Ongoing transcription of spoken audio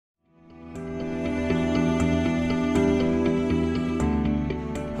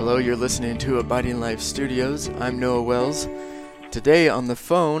Hello, you're listening to Abiding Life Studios. I'm Noah Wells. Today on the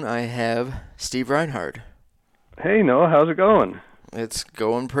phone, I have Steve Reinhardt. Hey, Noah, how's it going? It's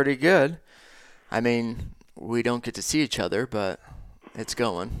going pretty good. I mean, we don't get to see each other, but it's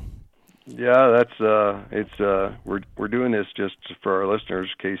going. Yeah, we're doing this just for our listeners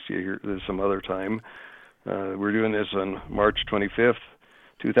in case you hear this some other time. We're doing this on March 25th,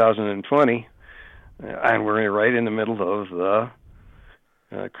 2020, and we're right in the middle of the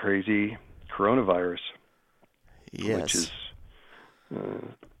crazy coronavirus, Yes. which is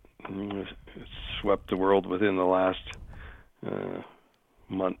swept the world within the last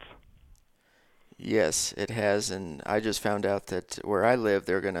month. Yes, it has, and I just found out that where I live,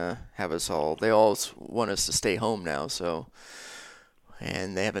 they're going to have us all, they all want us to stay home now,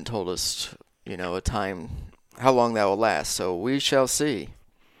 and they haven't told us, a time, how long that will last, so we shall see.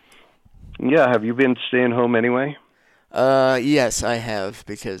 Yeah, have you been staying home anyway? Yes, I have,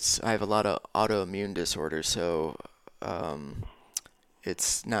 because I have a lot of autoimmune disorders, so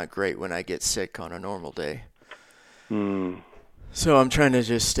it's not great when I get sick on a normal day. So I'm trying to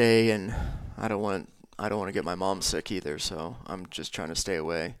just stay, and I don't want to get my mom sick either, so I'm just trying to stay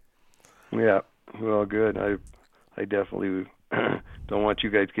away. Yeah, well, good. I definitely don't want you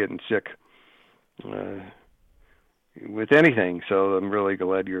guys getting sick with anything. So I'm really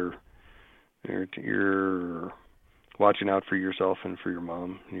glad you're watching out for yourself and for your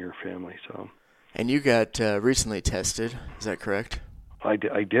mom and your family. So. And you got recently tested, is that correct? I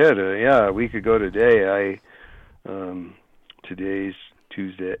did. Yeah, a week ago today. Today's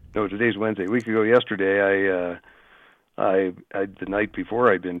Tuesday. No, today's Wednesday. A week ago yesterday, I the night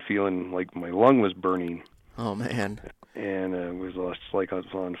before I'd been feeling like my lung was burning. Oh man. And it was like I was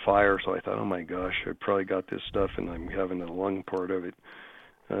on fire. So I thought, oh my gosh, I probably got this stuff, and I'm having the lung part of it.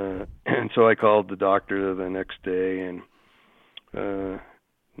 And so I called the doctor the next day, and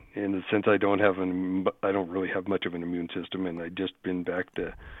since I don't really have much of an immune system, and I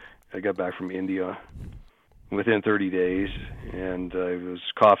got back from India within 30 days, and I was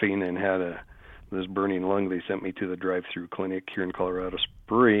coughing and had this burning lung. They sent me to the drive-through clinic here in Colorado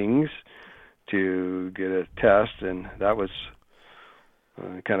Springs to get a test, and that was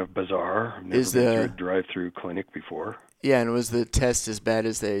kind of bizarre. I've never been through a drive-through clinic before. Yeah, and was the test as bad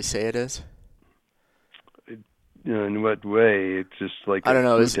as they say it is? In what way? It's just like I don't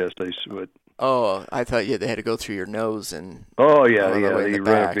know. Test. Oh, I thought they had to go through your nose and. Oh yeah. They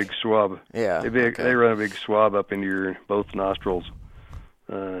run a big swab. Yeah. They run a big swab up into your both nostrils.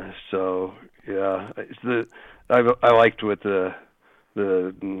 So yeah, I liked what the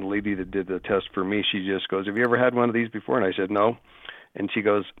lady that did the test for me. She just goes, "Have you ever had one of these before?" And I said, "No." And she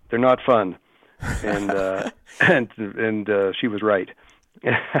goes, "They're not fun." And and she was right.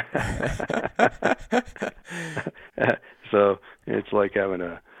 So it's like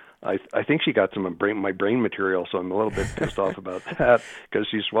having I think she got my brain material, so I'm a little bit pissed off about that because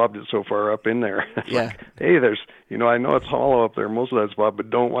she swabbed it so far up in there. Yeah. Like, hey, I know it's hollow up there, most of that swab, but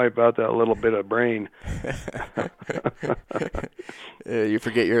don't wipe out that little bit of brain. You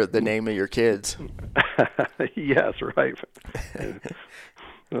forget the name of your kids. Yes, right.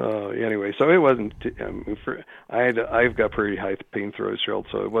 Anyway, so it wasn't. I've got pretty high pain threshold,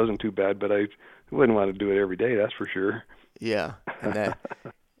 so it wasn't too bad. But I wouldn't want to do it every day, that's for sure. Yeah, and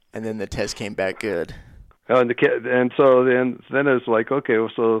then the test came back good. And so then it's like, okay,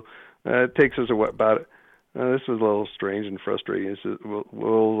 well, so it takes us about. This was a little strange and frustrating. So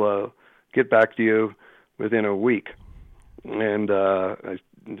we'll get back to you within a week, and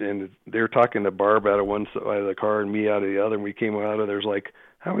they were talking to Barb out of one side of the car and me out of the other, and we came out of there's like,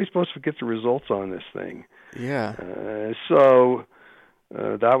 how are we supposed to get the results on this thing? Yeah. So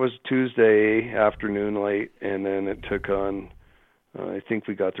that was Tuesday afternoon late, and then it took on, I think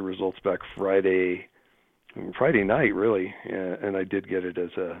we got the results back Friday night, really, and I did get it as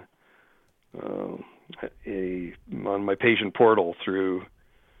on my patient portal through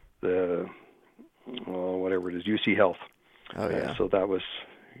the, whatever it is, UC Health. Oh, yeah. So that was,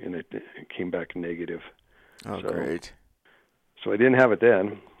 and it came back negative. Oh, great. So I didn't have it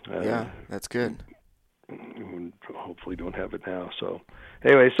then. Yeah, that's good. Hopefully don't have it now. So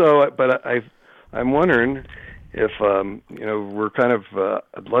anyway, but I'm wondering if, we're kind of,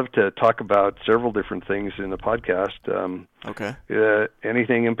 I'd love to talk about several different things in the podcast. Okay.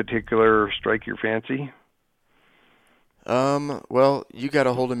 Anything in particular strike your fancy? Well, you got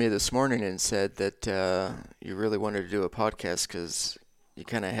a hold of me this morning and said that you really wanted to do a podcast because you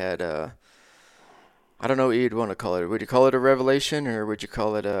kind of had I don't know what you'd want to call it. Would you call it a revelation, or would you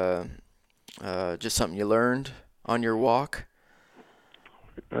call it just something you learned on your walk?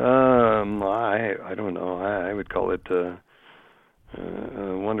 I don't know. I would call it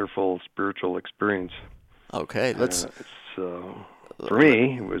a wonderful spiritual experience. Okay, let's. So for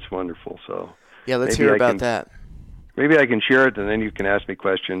me, it was wonderful. So Yeah, let's maybe hear about that. Maybe I can share it, and then you can ask me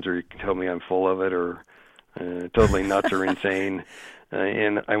questions, or you can tell me I'm full of it, or totally nuts or insane.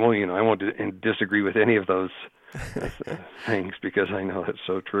 And I won't disagree with any of those things because I know it's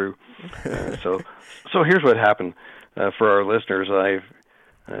so true. So here's what happened for our listeners.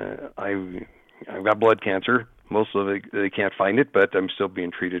 I've got blood cancer. Most of it, they can't find it, but I'm still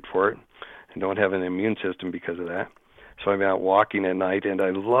being treated for it. I don't have an immune system because of that. So I'm out walking at night, and I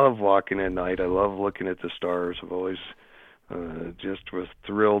love walking at night. I love looking at the stars. I've always just was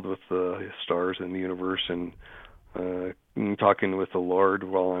thrilled with the stars and the universe, and talking with the Lord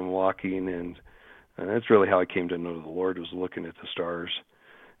while I'm walking. And that's really how I came to know the Lord, was looking at the stars.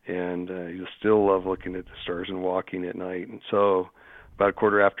 And I still love looking at the stars and walking at night. And so about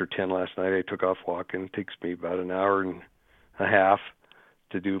 10:15 last night, I took off walking. It takes me about an hour and a half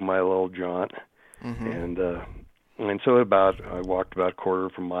to do my little jaunt. Mm-hmm. And so I walked about a quarter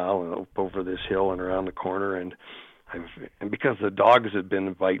of a mile and up over this hill and around the corner, and because the dogs have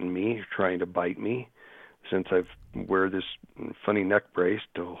been biting me, trying to bite me, since I wear this funny neck brace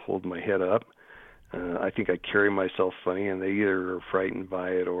to hold my head up, I think I carry myself funny, and they either are frightened by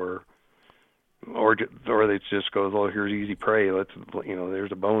it or they just go, oh, here's easy prey.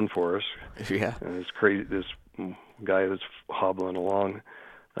 There's a bone for us. Yeah. And this guy that's hobbling along,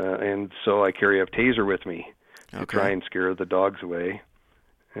 and so I carry a taser with me to try and scare the dogs away.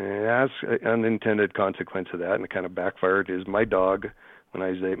 And as an unintended consequence of that, and it kind of backfired, is my dog, when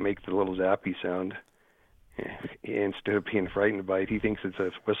I make the little zappy sound, instead of being frightened by it, he thinks it's a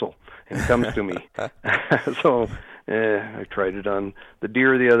whistle, and he comes to me. So I tried it on the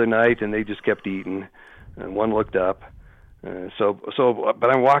deer the other night, and they just kept eating, and one looked up. But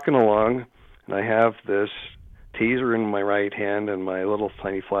I'm walking along, and I have this taser in my right hand and my little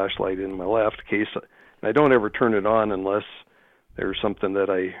tiny flashlight in my left case. And I don't ever turn it on unless there's something that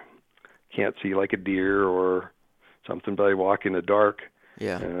I can't see, like a deer or something, but I walk in the dark.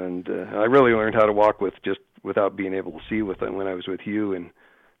 Yeah. And I really learned how to walk without being able to see with them when I was with you and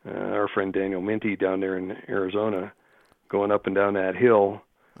our friend Daniel Minty down there in Arizona, going up and down that hill.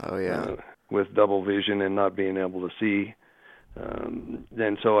 Oh, yeah. With double vision and not being able to see.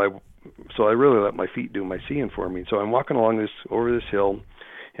 And so I really let my feet do my seeing for me. So I'm walking along over this hill,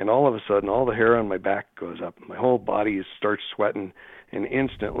 and all of a sudden, all the hair on my back goes up. My whole body starts sweating, and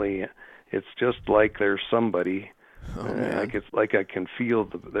instantly, it's just like there's somebody. It's like I can feel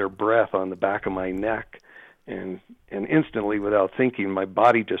their breath on the back of my neck, and instantly, without thinking, my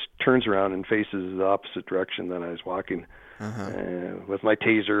body just turns around and faces the opposite direction that I was walking. With my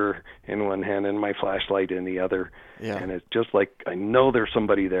taser in one hand and my flashlight in the other. Yeah. And it's just like I know there's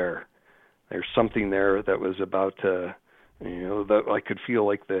somebody there. There's something there that was about to, that I could feel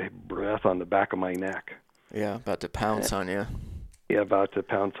like the breath on the back of my neck. Yeah, about to pounce on you. Yeah, about to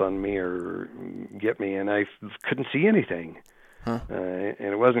pounce on me or get me, and I couldn't see anything. And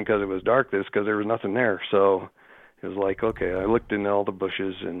it wasn't because it was dark, it's because there was nothing there. So it was like, okay, I looked in all the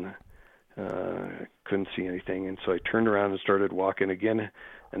bushes and couldn't see anything, and so I turned around and started walking again,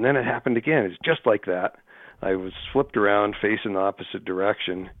 and then it happened again. It's just like that. I was flipped around facing the opposite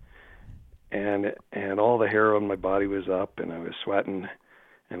direction, and all the hair on my body was up, and I was sweating,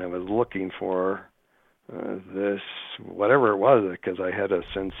 and I was looking for this, whatever it was, because I had a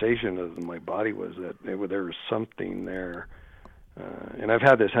sensation of my body was that there was something there. And I've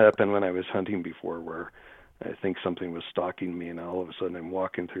had this happen when I was hunting before, where I think something was stalking me, and all of a sudden I'm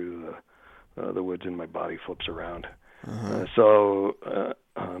walking through the woods and my body flips around. And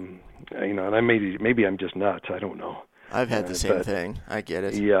I maybe I'm just nuts. I don't know. I've had the same thing. I get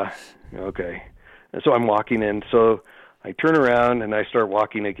it. Yeah. Okay. And so I'm walking in. So I turn around and I start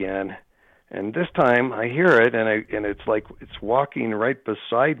walking again. And this time I hear it, and it's like it's walking right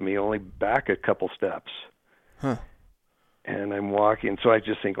beside me, only back a couple steps. And I'm walking, so I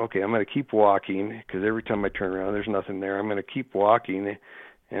just think, okay, I'm going to keep walking, because every time I turn around, there's nothing there. I'm going to keep walking,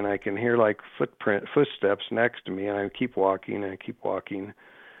 and I can hear like footsteps next to me, and I keep walking, and I keep walking.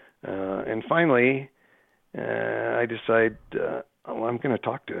 And finally, I decide, I'm going to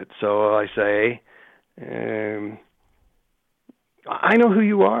talk to it. So I say, I know who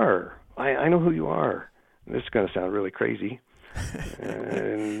you are. I know who you are. This is going to sound really crazy.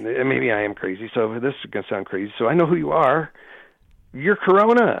 And maybe I am crazy, so this is going to sound crazy. So I know who you are. You're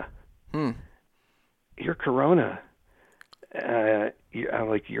Corona. You're Corona.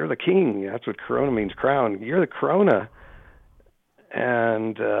 You're the king. That's what Corona means, crown. You're the Corona.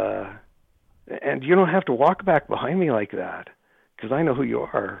 And you don't have to walk back behind me like that, because I know who you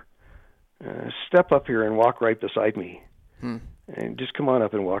are. Step up here and walk right beside me. and just come on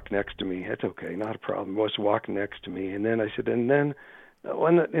up and walk next to me. That's okay, not a problem. Just walk next to me. And then I said, and then,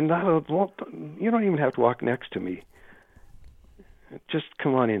 you don't even have to walk next to me. Just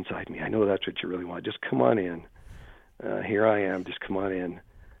come on inside me. I know that's what you really want. Just come on in. Here I am. Just come on in.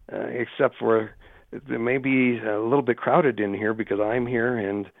 Except for it may be a little bit crowded in here because I'm here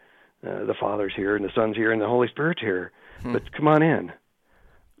and the Father's here and the Son's here and the Holy Spirit's here. But come on in.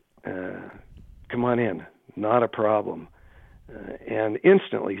 Come on in. Not a problem. And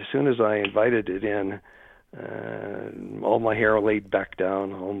instantly, as soon as I invited it in, all my hair laid back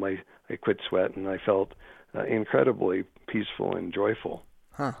down, I quit sweating. I felt incredibly peaceful and joyful.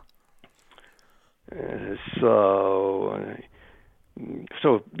 Huh. So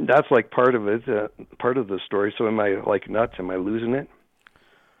that's like part of it, part of the story. So am I like nuts? Am I losing it?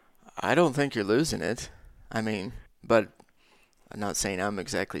 I don't think you're losing it. I mean, but I'm not saying I'm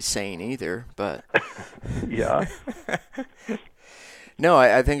exactly sane either, but... Yeah. No,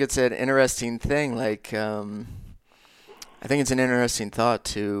 I think it's an interesting thing. Like, I think it's an interesting thought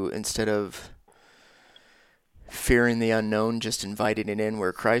to, instead of fearing the unknown, just inviting it in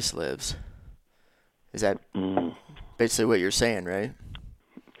where Christ lives. Is that basically what you're saying, right?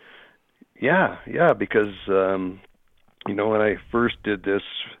 Yeah, because, when I first did this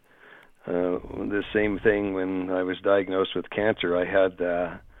same thing when I was diagnosed with cancer, I had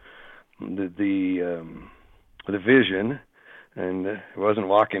the vision, and I wasn't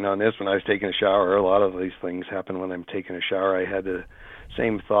walking on this when I was taking a shower. A lot of these things happen when I'm taking a shower. I had the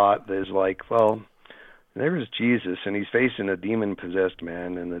same thought as like, well, there's Jesus, and he's facing a demon-possessed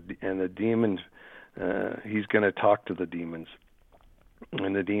man, and the demon, he's going to talk to the demons,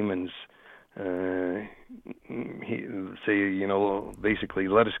 and the demons say, basically,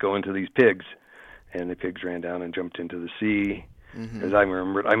 let us go into these pigs, and the pigs ran down and jumped into the sea. Mm-hmm. As I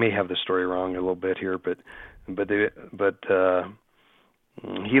remember, I may have the story wrong a little bit here, but he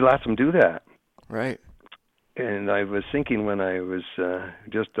lets them do that. Right. And I was thinking when I was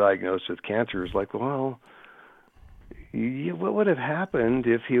just diagnosed with cancer, it's like, well, what would have happened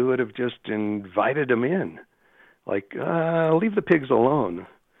if he would have just invited them in? Like, leave the pigs alone.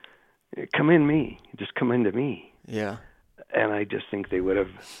 Come in me. Just come into me. Yeah. And I just think they would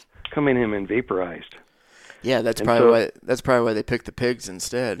have come in him and vaporized. Yeah, that's probably why they picked the pigs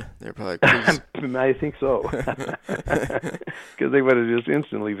instead. They're probably like, pigs. I think so. Because they would have just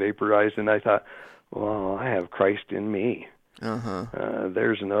instantly vaporized, and I thought, well, I have Christ in me. Uh-huh.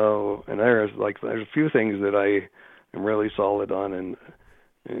 There's a few things that I am really solid on,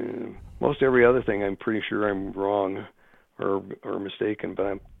 and most every other thing I'm pretty sure I'm wrong or mistaken, but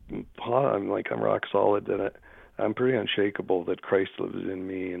I'm rock solid that I'm pretty unshakable that Christ lives in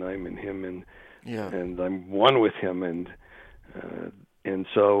me and I'm in him, and I'm one with him, and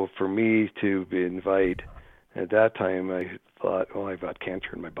so for me to invite, at that time I thought, oh, I've got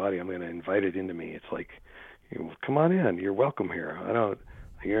cancer in my body, I'm going to invite it into me. It's like, come on in, you're welcome here.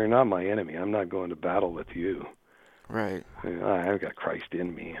 You're not my enemy. I'm not going to battle with you. Right. I've got Christ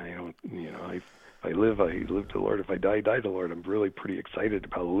in me. I don't, if I live the Lord. If I die the Lord. I'm really pretty excited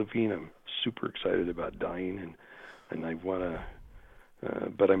about living. I'm super excited about dying, and I want to,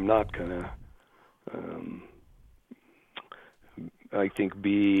 but I'm not going to, I think,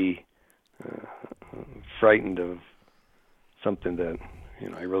 be frightened of something that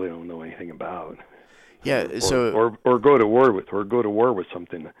I really don't know anything about. Yeah. Or go to war with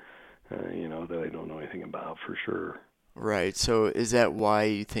something that I don't know anything about for sure. Right. So is that why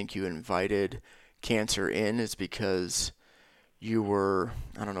you think you invited cancer in? Is because you were,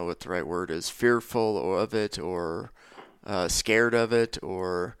 I don't know what the right word is, fearful of it, or scared of it,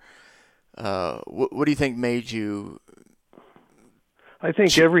 or what do you think made you? I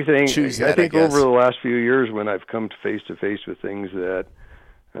think everything. Choose that, I think guess. over the last few years, when I've come face to face with things that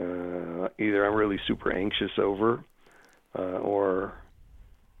either I'm really super anxious over or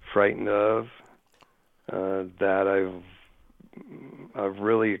frightened of, that I've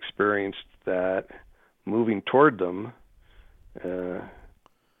really experienced that moving toward them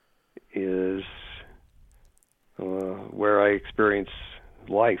is where I experience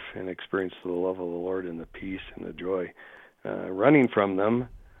life and experience the love of the Lord and the peace and the joy. Running from them,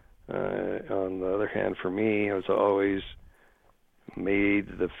 on the other hand, for me, has always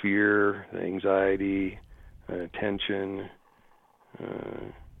made the fear, the anxiety, tension,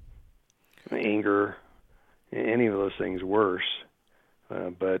 anger, any of those things worse.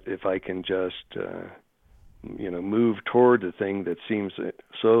 But if I can just, move toward the thing that seems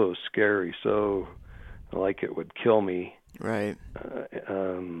so scary, so like it would kill me. Right.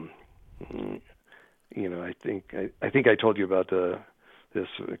 I think I told you about this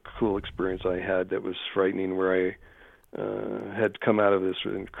cool experience I had that was frightening, where had come out of this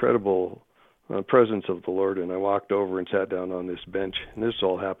incredible presence of the Lord, and I walked over and sat down on this bench, and this is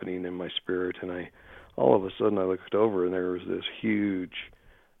all happening in my spirit, and all of a sudden I looked over, and there was this huge,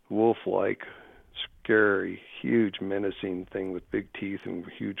 wolf-like, scary, huge, menacing thing with big teeth and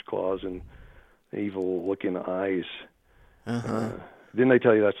huge claws and evil-looking eyes. Didn't I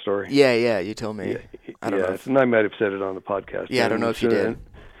tell you that story? Yeah, you told me. I don't know. And I might have said it on the podcast. Yeah, I don't know if you did.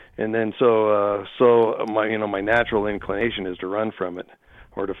 And then so my natural inclination is to run from it,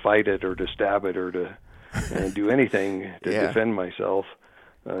 or to fight it, or to stab it, or to do anything to defend myself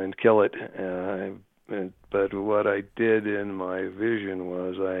and kill it. But what I did in my vision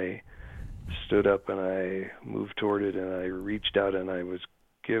was I stood up and I moved toward it, and I reached out and I was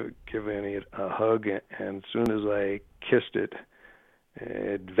giving it a hug, and as soon as I kissed it,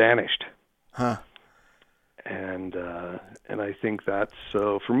 it vanished. And I think that's,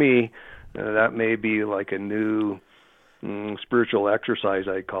 so for me, that may be like a new spiritual exercise,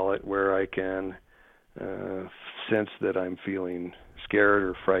 I call it, where I can sense that I'm feeling scared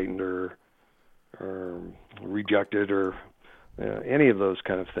or frightened or rejected or any of those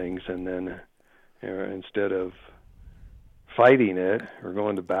kind of things, and then instead of fighting it or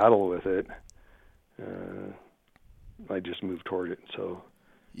going to battle with it, I just move toward it. So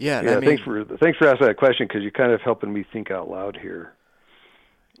thanks for asking that question, because you're kind of helping me think out loud here.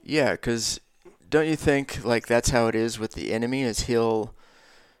 Yeah, because don't you think like that's how it is with the enemy? Is he'll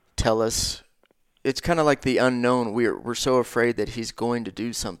tell us, it's kind of like the unknown. We're so afraid that he's going to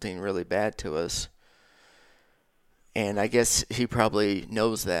do something really bad to us, and I guess he probably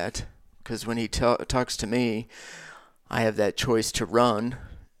knows that, because when he talks to me, I have that choice to run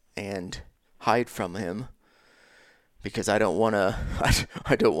and hide from him, because I don't want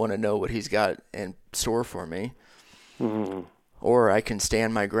to know what he's got in store for me. Mm-hmm. Or I can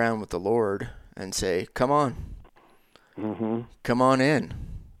stand my ground with the Lord and say, "Come on, come on in,"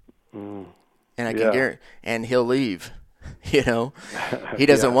 and I can and he'll leave. He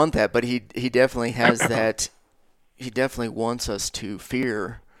doesn't want that, but he definitely has that. He definitely wants us to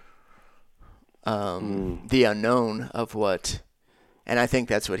fear the unknown of what, and I think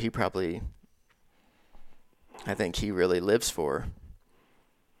that's what he probably. I think he really lives for.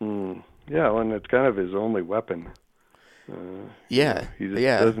 Yeah, and it's kind of his only weapon. He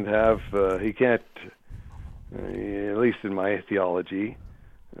doesn't have. He can't. At least in my theology,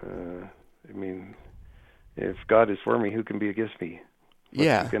 I mean, if God is for me, who can be against me?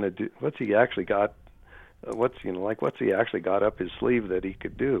 What's he gonna do? What's he actually got? What's he actually got up his sleeve that he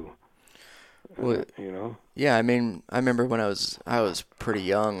could do? Yeah, I mean, I remember when I was pretty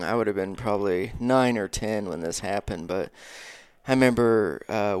young. I would have been probably 9 or 10 when this happened, but I remember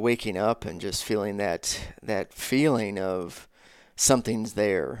waking up and just feeling that feeling of something's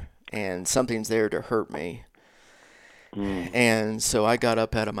there, and something's there to hurt me. And so I got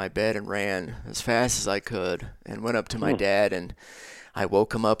up out of my bed and ran as fast as I could and went up to my dad, and I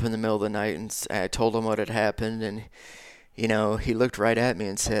woke him up in the middle of the night, and I told him what had happened, and he looked right at me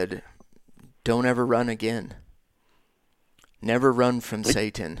and said, "Don't ever run again. Never run from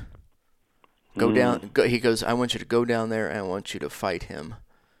Satan. Go down." He goes, "I want you to go down there, and I want you to fight him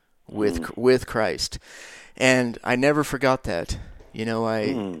with Christ." And I never forgot that.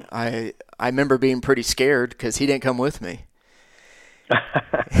 I remember being pretty scared because he didn't come with me.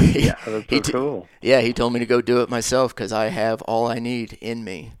 Yeah, that's so cool. Yeah, he told me to go do it myself because I have all I need in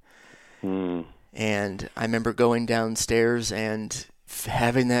me. And I remember going downstairs and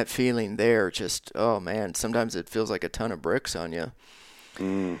having that feeling there, just, oh man, sometimes it feels like a ton of bricks on you.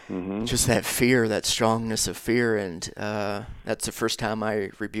 Just that fear, that strongness of fear, and that's the first time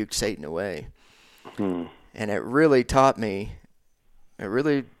I rebuked Satan away. And it really taught me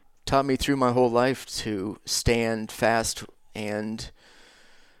through my whole life to stand fast and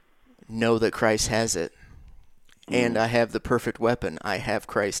know that Christ has it. And I have the perfect weapon. I have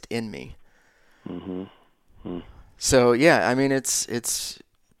Christ in me. So yeah, I mean, it's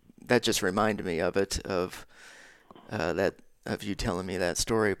that just reminded me of it, of you telling me that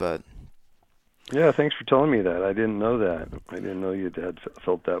story. But yeah, thanks for telling me that. I didn't know that. I didn't know your dad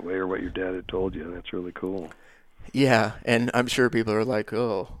felt that way, or what your dad had told you. That's really cool. Yeah, and I'm sure people are like,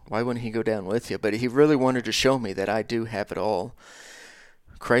 "Oh, why wouldn't he go down with you?" But he really wanted to show me that I do have it all.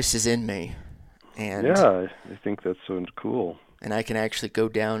 Christ is in me, and yeah, I think that's so cool. And I can actually go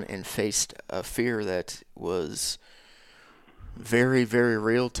down and face a fear that was very, very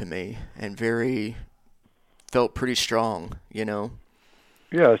real to me, and felt pretty strong, Yeah.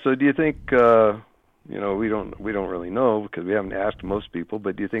 So do you think, we don't really know because we haven't asked most people,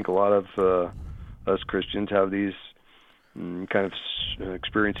 but do you think a lot of us Christians have these kind of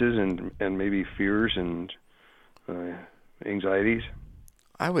experiences and maybe fears and anxieties?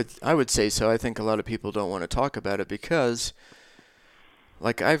 I would say so. I think a lot of people don't want to talk about it because,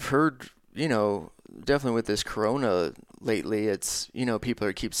 like, I've heard, definitely with this corona lately, it's, people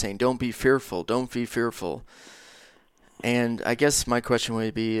are keep saying, don't be fearful, don't be fearful. And I guess my question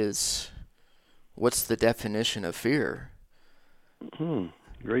would be is, what's the definition of fear?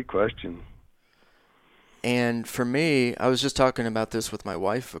 Great question. And for me, I was just talking about this with my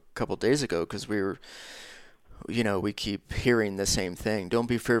wife a couple days ago because we keep hearing the same thing. Don't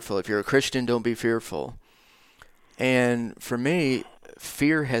be fearful. If you're a Christian, don't be fearful. And for me,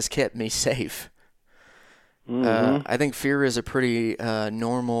 fear has kept me safe. I think fear is a pretty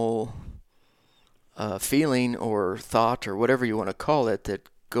normal feeling or thought or whatever you want to call it that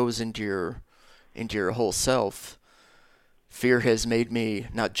goes into your whole self. Fear has made me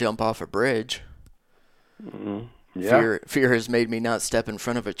not jump off a bridge. Yeah. Fear has made me not step in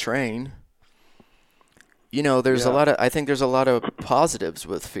front of a train. I think there's a lot of positives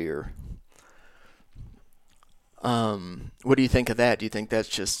with fear. What do you think of that? Do you think that's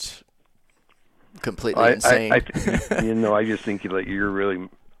just completely insane? I just think that you're really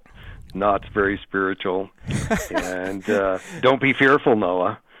not very spiritual. And don't be fearful,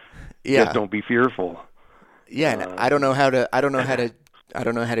 Noah. Yeah. Just don't be fearful. Yeah, and I don't know how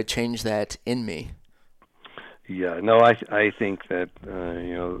to change that in me. Yeah, no, I think that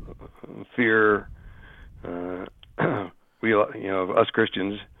fear. We us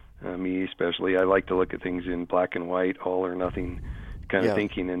Christians, me especially, I like to look at things in black and white, all or nothing kind of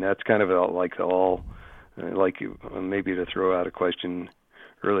thinking, and that's kind of maybe to throw out a question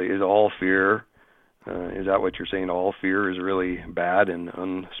early: is all fear? Is that what you're saying? All fear is really bad and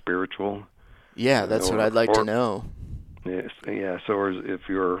unspiritual? Yeah, that's what I'd like to know. Yes, yeah. So, if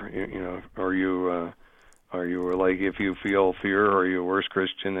you're, are you like if you feel fear, are you a worse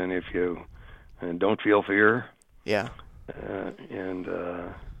Christian than if you don't feel fear? Yeah.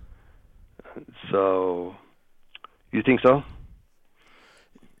 So, you think so?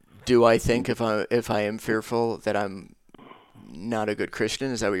 Do I think if I am fearful that I'm not a good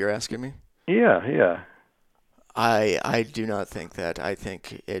Christian? Is that what you're asking me? Yeah. I do not think that. I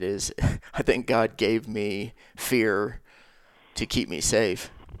think it is. I think God gave me fear to keep me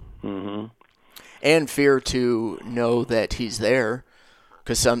safe. Mm-hmm. And fear to know that He's there.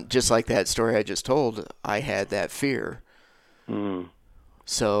 Because just like that story I just told, I had that fear. Mm.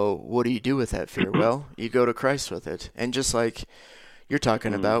 So what do you do with that fear? Well, you go to Christ with it. And just like you're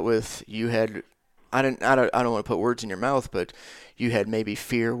talking about with, you had, I don't want to put words in your mouth, but you had maybe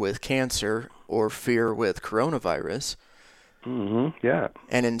fear with cancer or fear with coronavirus. Mm-hmm. Yeah.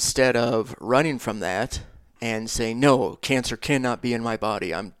 And instead of running from that and saying, no, cancer cannot be in my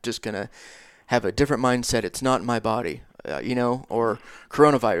body, I'm just going to have a different mindset. It's not in my body, or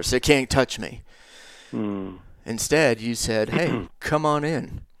coronavirus. It can't touch me. Mm. Instead, you said, hey, come on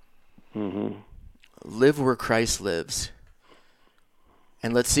in. Mm-hmm. Live where Christ lives.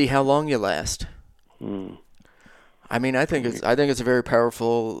 And let's see how long you last. Mm. I mean, I think it's a very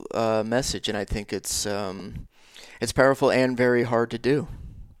powerful message, and I think it's powerful and very hard to do.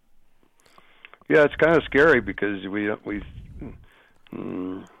 Yeah, it's kind of scary because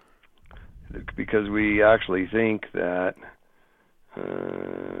because we actually think that,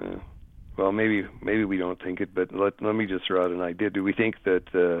 maybe we don't think it, but let me just throw out an idea. Do we think that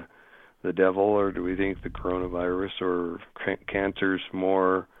the devil, or do we think the coronavirus or cancer's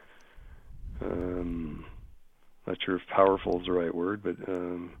more, not sure if powerful is the right word, but...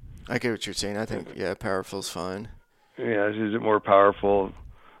 I get what you're saying. I think, powerful's fine. Yeah, is it more powerful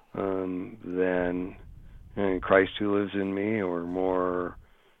than Christ who lives in me, or more...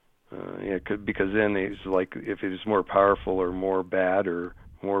 because then it's like if it is more powerful or more bad or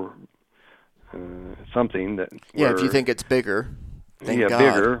more something that... Yeah, if you think it's bigger than God.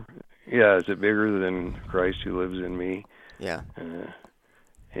 Bigger. Yeah, is it bigger than Christ who lives in me? Yeah.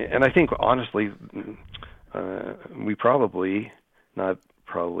 And I think, honestly, we probably, not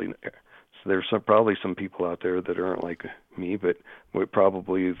probably, so there's probably some people out there that aren't like me, but we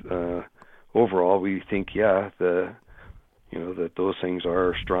probably, overall, we think, that those things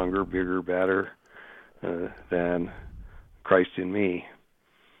are stronger, bigger, badder than Christ in me.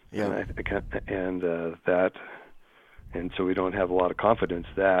 Yeah. And so we don't have a lot of confidence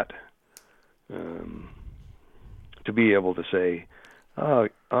that to be able to say, oh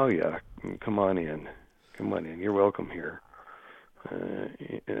yeah, come on in, you're welcome here,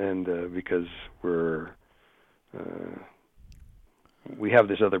 and because we have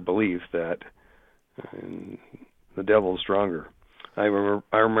this other belief that the devil's stronger. I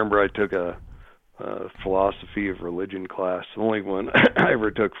remember I took a philosophy of religion class, the only one I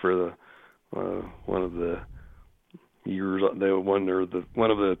ever took for one of the years, one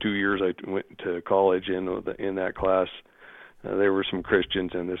of the 2 years I went to college in that class, there were some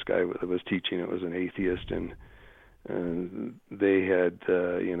Christians, and this guy that was teaching it was an atheist, and they had,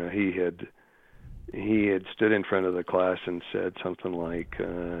 he had stood in front of the class and said something like,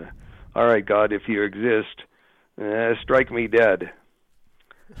 "All right, God, if you exist, strike me dead."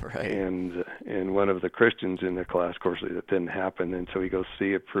 Right. And one of the Christians in the class, of course, that didn't happen, and so he goes,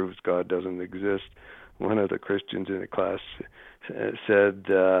 "See, it proves God doesn't exist." One of the Christians in the class said,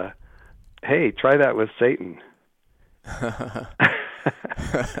 "Hey, try that with Satan."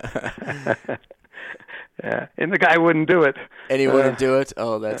 Yeah, and the guy wouldn't do it. And he wouldn't do it?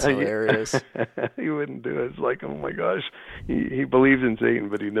 Oh, that's hilarious. He wouldn't do it. It's like, oh my gosh, he believes in Satan,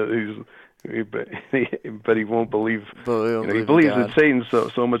 but but he won't believe. He believes that Satan's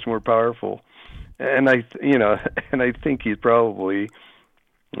so much more powerful, and I think he's probably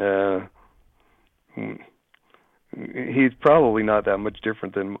not that much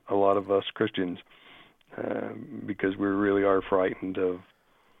different than a lot of us Christians, because we really are frightened of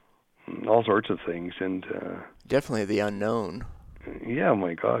all sorts of things, and definitely the unknown. Yeah,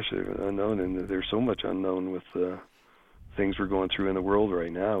 my gosh, the unknown, and there's so much unknown with things we're going through in the world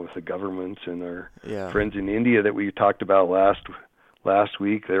right now with the governments and our friends in India that we talked about last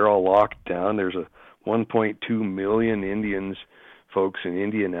week. They're all locked down. There's a 1.2 million folks in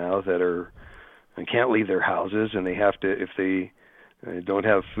India now that can't leave their houses, and they have to, if they don't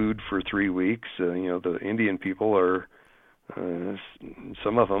have food for 3 weeks. The Indian people are,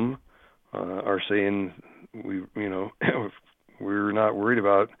 some of them are saying we're not worried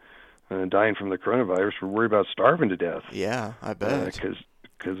about dying from the coronavirus. We're worried about starving to death. Yeah, I bet.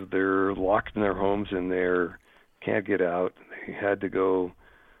 Because they're locked in their homes and can't get out. They had to go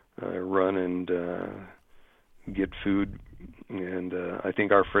run and get food. And I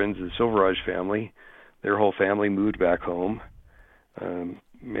think our friends, the Silverage family, their whole family moved back home. And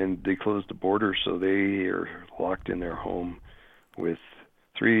they closed the border, so they are locked in their home with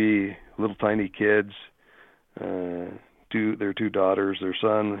 3 little tiny kids, their 2 daughters, their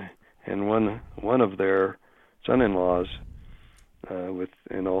son, and one of their son-in-laws,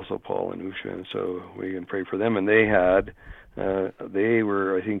 and also Paul and Usha. And so we can pray for them. And I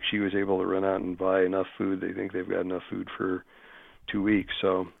think she was able to run out and buy enough food. They think they've got enough food for 2 weeks.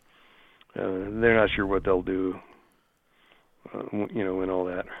 So they're not sure what they'll do, when all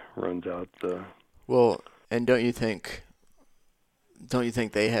that runs out. Well, and don't you think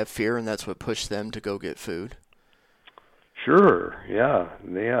they have fear, and that's what pushed them to go get food? Sure, yeah. I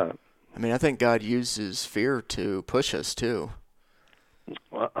mean, I think God uses fear to push us too.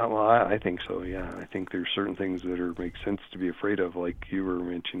 Well, I think so. Yeah, I think there's certain things that make sense to be afraid of, like you were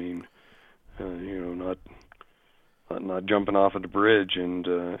mentioning. Not jumping off of the bridge, and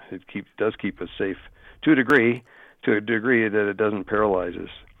it does keep us safe to a degree that it doesn't paralyze us.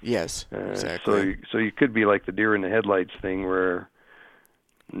 Yes, exactly. So you could be like the deer in the headlights thing, where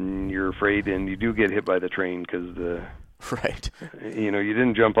you're afraid and you do get hit by the train because right. You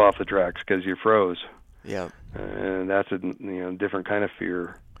didn't jump off the tracks because you froze. Yeah. And that's a different kind of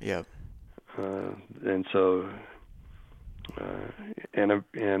fear. Yeah. And so, and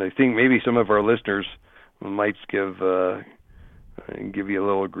I think maybe some of our listeners might give you a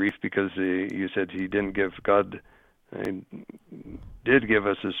little grief because you said God did give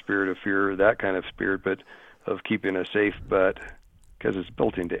us a spirit of fear, that kind of spirit, but of keeping us safe, but because it's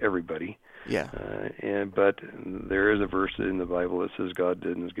built into everybody. Yeah. But there is a verse in the Bible that says God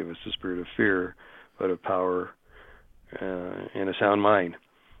didn't give us a spirit of fear, but of power and a sound mind,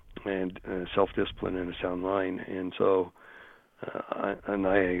 and self-discipline and a sound mind. And so, I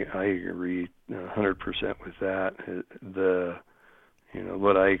agree 100% with that.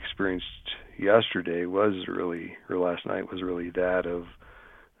 What I experienced yesterday last night was really that of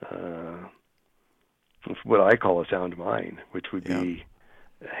what I call a sound mind, which would be,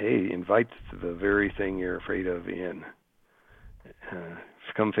 hey, invite the very thing you're afraid of in.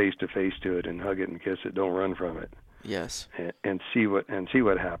 Come face to face to it and hug it and kiss it. Don't run from it. Yes. And see what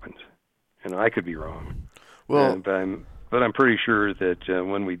happens. And I could be wrong. Well, but I'm pretty sure that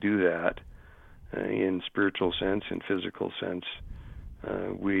when we do that, in spiritual sense and physical sense,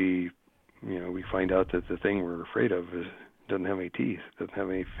 we find out that the thing we're afraid of doesn't have any teeth, doesn't have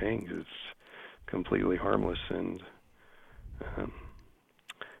any fangs. It's completely harmless, and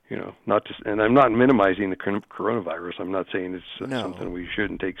and I'm not minimizing the coronavirus. I'm not saying it's something we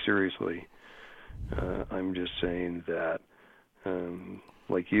shouldn't take seriously. I'm just saying that,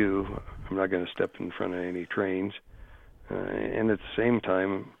 like you, I'm not going to step in front of any trains, and at the same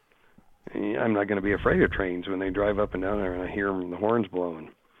time, I'm not going to be afraid of trains when they drive up and down there and I hear the horns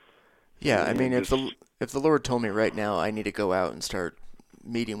blowing. Yeah, I mean, And just if the Lord told me right now I need to go out and start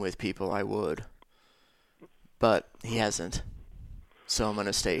meeting with people, I would. But He hasn't, so I'm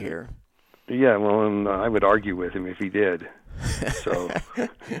gonna stay here. yeah, well, and I would argue with him if he did. So, yeah.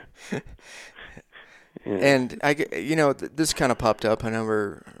 And this kind of popped up. I know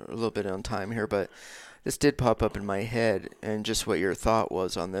we're a little bit on time here, but this did pop up in my head, and just what your thought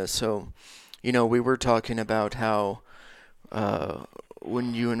was on this. So, we were talking about how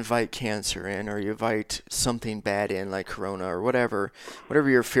when you invite cancer in, or you invite something bad in, like corona or whatever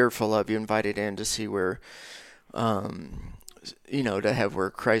you're fearful of, you invite it in to see where, to have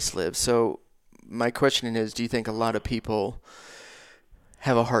where Christ lives. So my question is, do you think a lot of people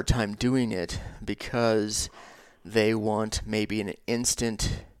have a hard time doing it because they want maybe an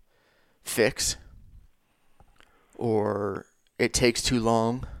instant fix, or it takes too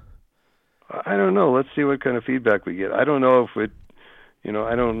long? I don't know. Let's see what kind of feedback we get. I don't know if it,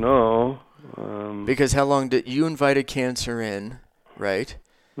 I don't know. Because how long did you invited cancer in, right?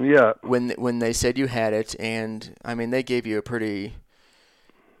 Yeah. When they said you had it, and I mean they gave you a pretty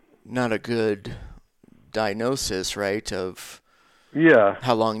not a good diagnosis, right, of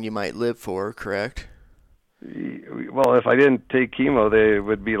how long you might live for, correct? Well, if I didn't take chemo, they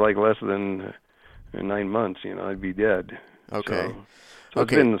would be like less than 9 months. I'd be dead. Okay. So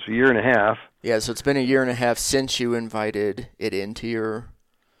it's been a year and a half. Yeah, so it's been a year and a half since you invited it into your.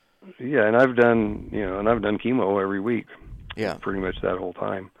 Yeah, and I've done chemo every week. Yeah. Pretty much that whole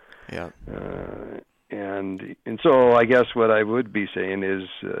time. Yeah. And so I guess what I would be saying is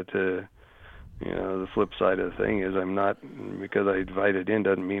the flip side of the thing is I'm not, because I invited in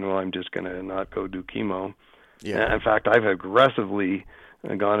doesn't mean, well, I'm just going to not go do chemo. Yeah. In fact, I've aggressively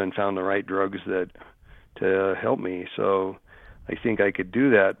gone and found the right drugs to help me. So I think I could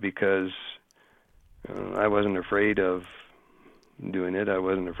do that because I wasn't afraid of doing it. I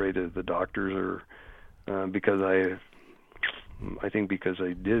wasn't afraid of the doctors, or because I think because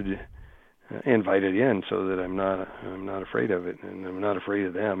I did invite it in, so that I'm not afraid of it, and I'm not afraid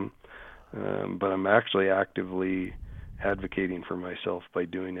of them. But I'm actually actively advocating for myself by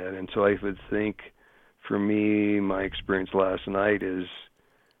doing that. And so I would think, for me, my experience last night is,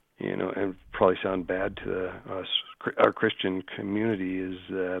 and probably sound bad to our Christian community, is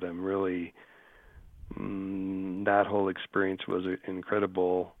that I'm really, that whole experience was an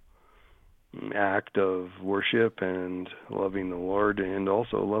incredible act of worship and loving the Lord, and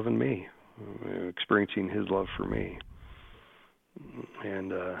also loving me, experiencing His love for me.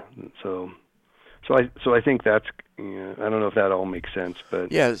 And so I think that's, I don't know if that all makes sense,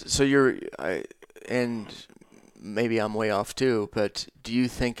 but yeah. So and maybe I'm way off too, but do you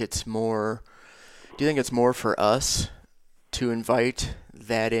think it's more for us to invite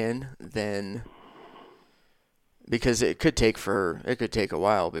that in than, because it could take a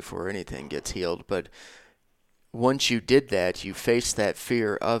while before anything gets healed, but once you did that, you faced that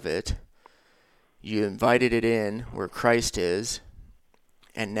fear of it, you invited it in where Christ is,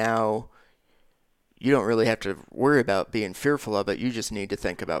 and now you don't really have to worry about being fearful of it. You just need to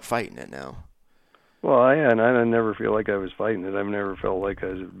think about fighting it now. Well, I never feel like I was fighting it. I've never felt like I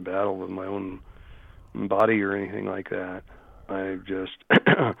was in battle with my own body or anything like that. I just,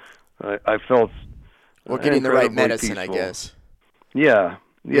 I felt getting the right medicine, peaceful. I guess. Yeah,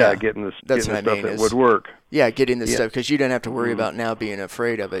 getting the stuff that would work. Yeah, getting the stuff, because you don't have to worry about now being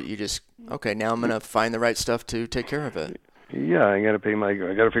afraid of it. You just, okay, now I'm going to find the right stuff to take care of it. Yeah, I got to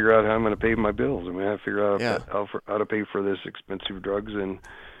figure out how I'm going to pay my bills. I have to figure out how to pay for this expensive drugs, and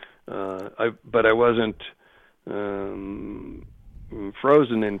but I wasn't frozen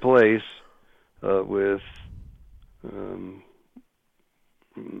in place with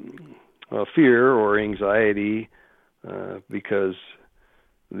fear or anxiety because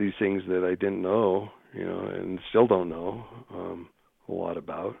these things that I didn't know, and still don't know a lot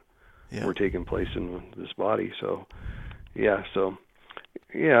about, were taking place in this body. So, I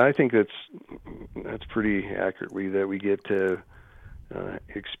think that's pretty accurate. We get to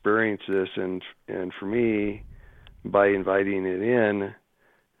experience this, and for me, by inviting it in,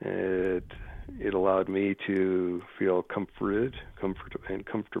 it allowed me to feel comforted and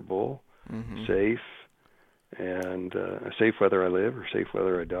comfortable, safe, and safe whether I live or safe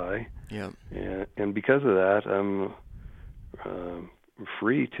whether I die. Yeah. And because of that, I'm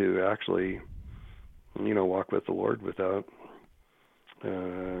free to actually, walk with the Lord without.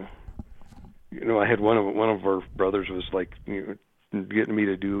 I had one of our brothers was like, trying to get me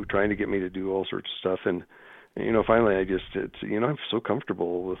to do all sorts of stuff, and finally I'm so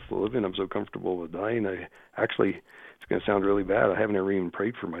comfortable with living, I'm so comfortable with dying. It's going to sound really bad, I haven't ever even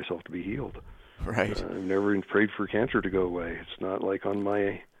prayed for myself to be healed. Right. I've never even prayed for cancer to go away. It's not like on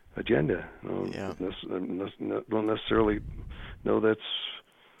my agenda. Yeah. Don't necessarily know that's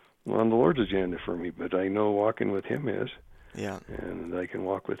on the Lord's agenda for me, but I know walking with Him is. Yeah. And I can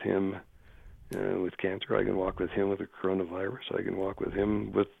walk with Him with cancer. I can walk with Him with the coronavirus. I can walk with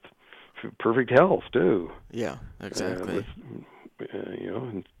Him with perfect health too. Yeah, exactly.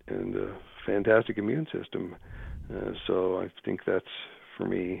 And a fantastic immune system. So I think that's for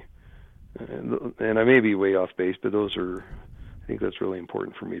me. And I may be way off base, but I think that's really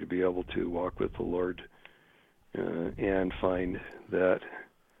important for me to be able to walk with the Lord and find that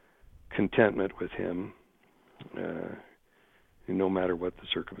contentment with Him, no matter what the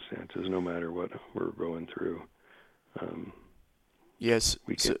circumstances, no matter what we're going through. Yes,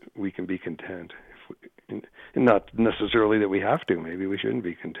 we can be content, and not necessarily that we have to. Maybe we shouldn't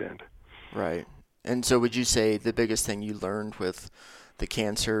be content. Right. And so would you say the biggest thing you learned with the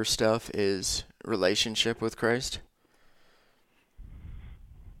cancer stuff is relationship with Christ?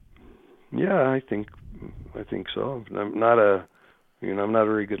 Yeah, I think so. I'm not a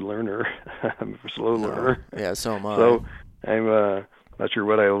very good learner. I'm a slow learner. Yeah, so am I. So I'm not sure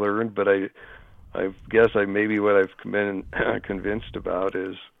what I learned, but I guess maybe what I've been convinced about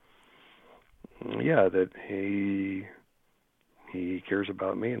is, that He cares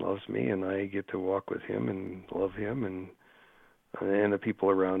about me and loves me, and I get to walk with Him and love Him and the people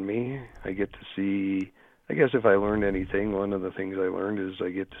around me. I get to see. I guess if I learned anything, one of the things I learned is I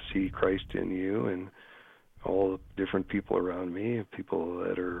get to see Christ in you and all the different people around me, people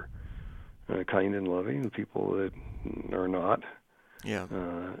that are kind and loving, people that are not. Yeah.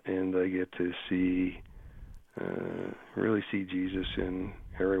 And I get to really see Jesus in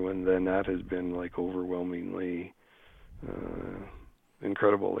everyone. Then that has been like overwhelmingly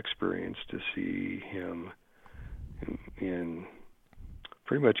incredible experience to see Him in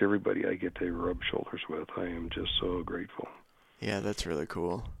pretty much everybody I get to rub shoulders with. I am just so grateful. Yeah, that's really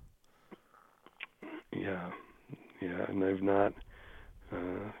cool. Yeah, and I've not,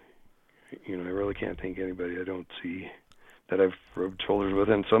 I really can't think of anybody I don't see that I've rubbed shoulders with.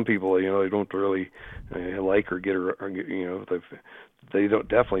 And some people, I don't really like or get, they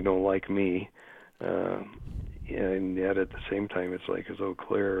definitely don't like me. And yet at the same time, it's like as though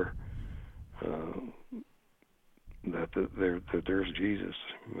clear that there's Jesus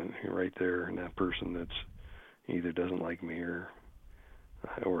right there, and that person that's either doesn't like me or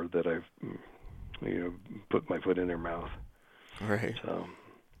that I've put my foot in their mouth. Right. So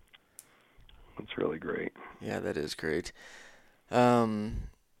it's really great. Yeah, that is great.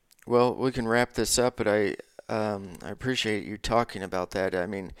 Well, we can wrap this up, but I appreciate you talking about that. I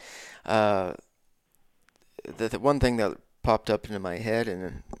mean, the one thing that popped up into my head,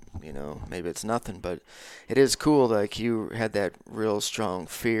 and maybe it's nothing, but it is cool. Like you had that real strong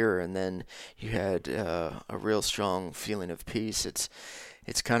fear, and then you had a real strong feeling of peace. It's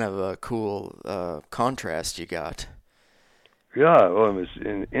kind of a cool contrast you got. Yeah, well, it was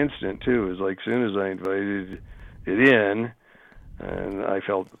an instant too. It was like as soon as I invited it in, and I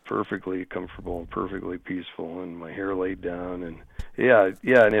felt perfectly comfortable and perfectly peaceful, and my hair laid down, and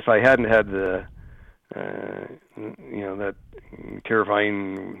and if I hadn't had the that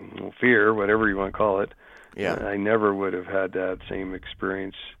terrifying fear, whatever you want to call it, I never would have had that same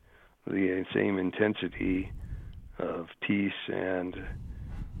experience, the same intensity of peace and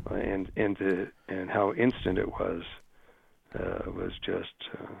how instant it was just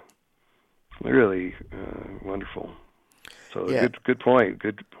really wonderful. So good point.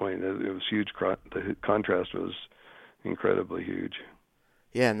 It was huge. The contrast was incredibly huge.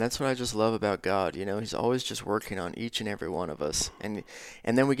 Yeah, and that's what I just love about God. He's always just working on each and every one of us, and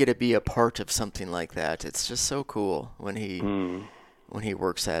then we get to be a part of something like that. It's just so cool when he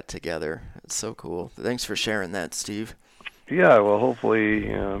works that together. It's so cool. Thanks for sharing that, Steve. Yeah, well, hopefully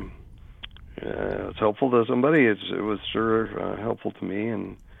it's helpful to somebody. It was sure helpful to me,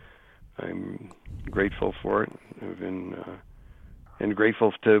 and I'm grateful for it. I've been and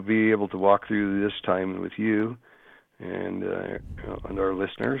grateful to be able to walk through this time with you and our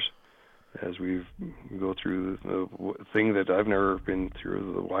listeners as we go through the thing that I've never been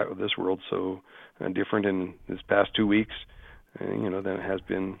through, this world so different in this past 2 weeks, than it has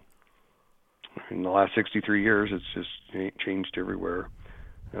been in the last 63 years. It's just changed everywhere.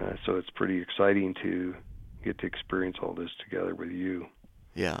 So it's pretty exciting to get to experience all this together with you.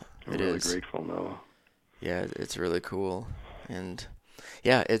 Yeah, I'm really grateful, Noah. Yeah, it's really cool. And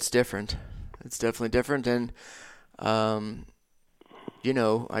yeah, it's different. It's definitely different. And I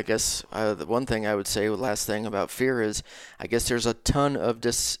guess the one thing I would say, last thing about fear is, I guess there's a ton of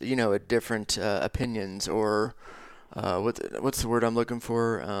different opinions, or what's the word I'm looking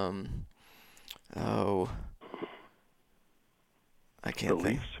for? I can't Beliefs.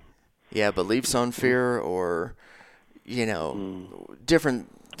 think. Yeah, beliefs on fear, or different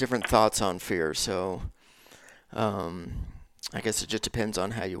thoughts on fear. So, I guess it just depends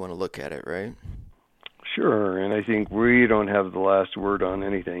on how you want to look at it, right? Sure, and I think we don't have the last word on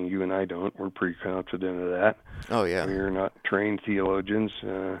anything. You and I don't. We're pretty confident of that. Oh yeah. We're not trained theologians,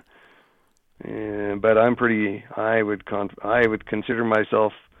 but I would consider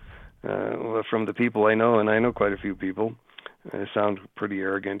myself, from the people I know, and I know quite a few people. I sound pretty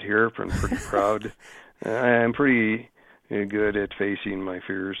arrogant here, I'm pretty proud. I'm pretty good at facing my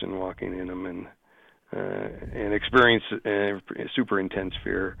fears and walking in them, and experience super intense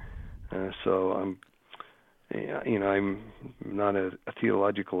fear. So I'm not a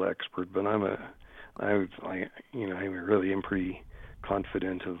theological expert, but I really am pretty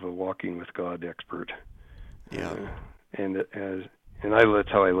confident of a walking with God expert. Yeah. That's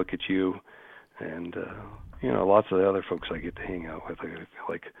how I look at you, and lots of the other folks I get to hang out with. I feel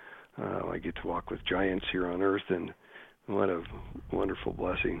like I get to walk with giants here on Earth, and what a wonderful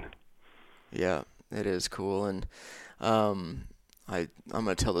blessing. Yeah, it is cool, and I'm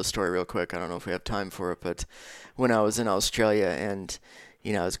gonna tell this story real quick. I don't know if we have time for it, but when I was in Australia, and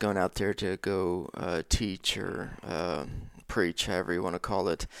I was going out there to go teach or preach, however you want to call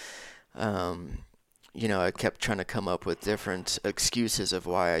it. I kept trying to come up with different excuses of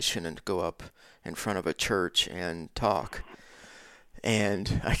why I shouldn't go up in front of a church and talk.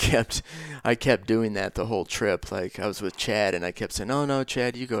 And I kept doing that the whole trip. Like, I was with Chad, and I kept saying, "Oh no,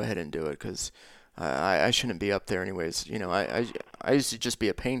 Chad, you go ahead and do it, because I shouldn't be up there anyways. I used to just be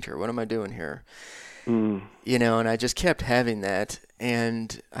a painter. What am I doing here?" And I just kept having that.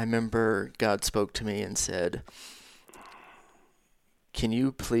 And I remember God spoke to me and said, "Can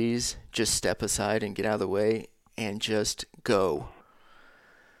you please just step aside and get out of the way and just go?"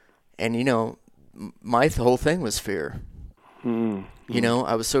 And my whole thing was fear.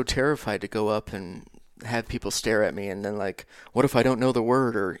 I was so terrified to go up and have people stare at me, and then, like, what if I don't know the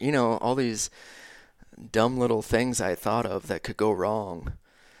word, or all these dumb little things I thought of that could go wrong.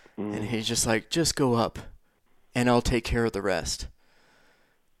 And he's just like, "Just go up and I'll take care of the rest.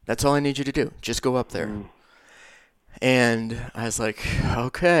 That's all I need you to do. Just go up there." And I was like,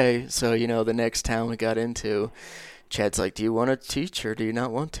 okay. So, the next town we got into, Chad's like, "Do you want to teach or do you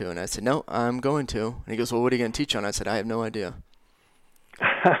not want to?" And I said, "No, I'm going to." And he goes, "Well, what are you going to teach on?" I said, "I have no idea."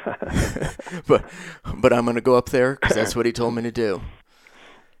 but I'm going to go up there because that's what he told me to do.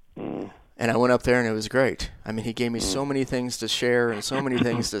 And I went up there, and it was great. I mean, he gave me so many things to share and so many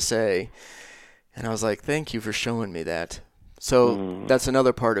things to say. And I was like, "Thank you for showing me that." So that's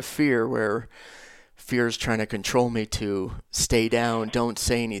another part of fear, where fear is trying to control me to stay down, don't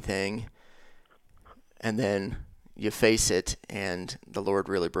say anything. And then you face it, and the Lord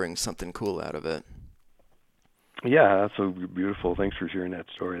really brings something cool out of it. Yeah, that's so beautiful. Thanks for sharing that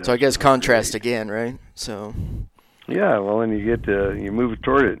story. So I guess contrast again, right? So. Yeah, well, and you move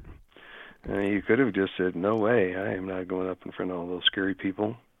toward it. You could have just said, "No way, I am not going up in front of all those scary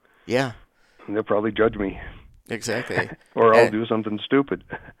people." Yeah. And they'll probably judge me. Exactly. Or I'll do something stupid.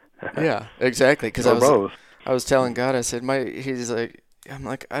 Yeah, exactly. Because I was telling God, I said, I'm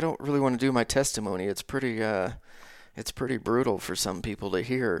like, I don't really want to do my testimony. It's pretty brutal for some people to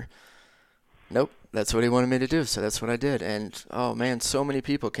hear. Nope, that's what he wanted me to do, so that's what I did. And oh man, so many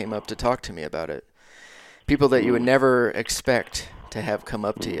people came up to talk to me about it. People that you would never expect to have come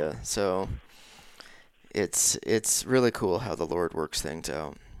up to you. So it's really cool how the Lord works things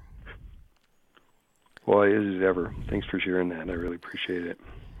out. Well, it is ever. Thanks for sharing that. I really appreciate it.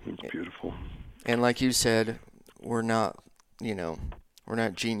 It's beautiful. And like you said, we're not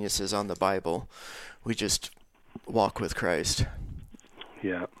geniuses on the Bible. We just walk with Christ.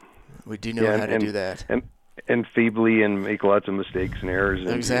 Yeah. We do know how to do that. And feebly, and make lots of mistakes and errors.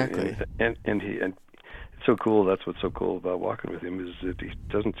 Exactly. And it's so cool. That's what's so cool about walking with him, is that he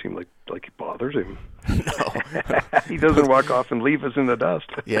doesn't seem like it bothers him. No. He doesn't walk off and leave us in the dust.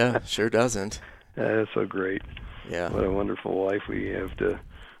 Yeah, sure doesn't. That's so great. Yeah. What a wonderful life we have to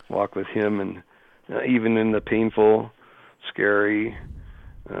walk with him, and even in the painful, scary,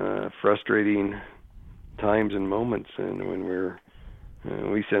 frustrating times and moments, and when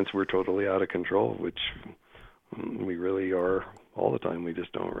we sense we're totally out of control, which we really are all the time. We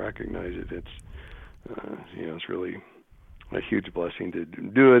just don't recognize it. It's really a huge blessing to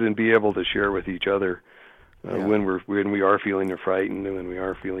do it and be able to share with each other when we are feeling frightened and when we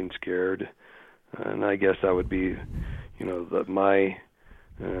are feeling scared. And I guess that would be, my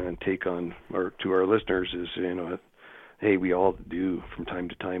take on to our listeners is, hey, we all do from time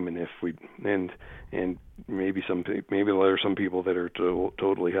to time, and if we and maybe there are some people that are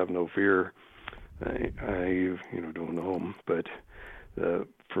totally have no fear. I don't know them, but the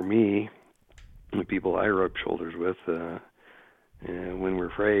for me, the people I rub shoulders with, when we're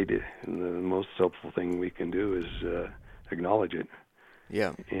afraid, the most helpful thing we can do is acknowledge it.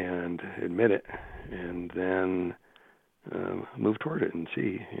 Yeah. And admit it, and then move toward it and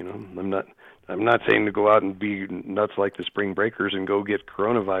see. I'm not saying to go out and be nuts like the spring breakers and go get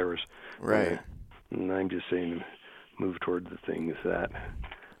coronavirus. Right. And I'm just saying to move toward the things that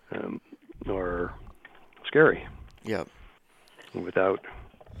are scary. Yep. Without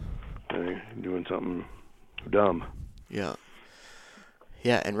doing something dumb. Yeah.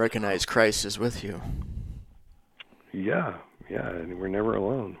 Yeah, and recognize Christ is with you. Yeah, and we're never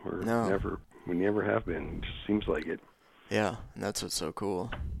alone. We never have been. It just seems like it. Yeah, and that's what's so cool.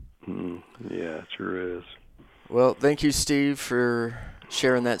 Yeah, it sure is. Well, thank you, Steve, for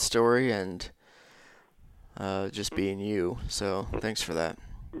sharing that story and just being you. So thanks for that.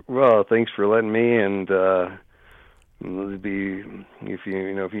 Well, thanks for letting me. And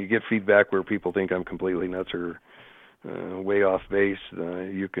if you get feedback where people think I'm completely nuts or way off base,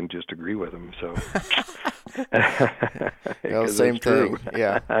 you can just agree with them. So. Well, same thing.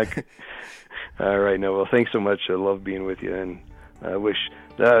 Yeah. All right. No. Well, thanks so much. I love being with you, and I wish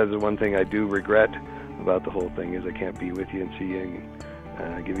that is the one thing I do regret about the whole thing is I can't be with you and see you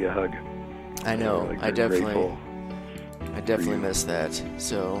and give you a hug. I know. I definitely miss that.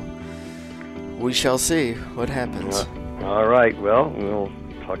 So we shall see what happens. All right. Well, we'll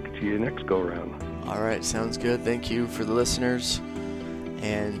talk to you next go around. All right. Sounds good. Thank you for the listeners.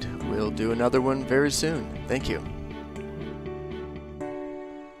 And we'll do another one very soon. Thank you.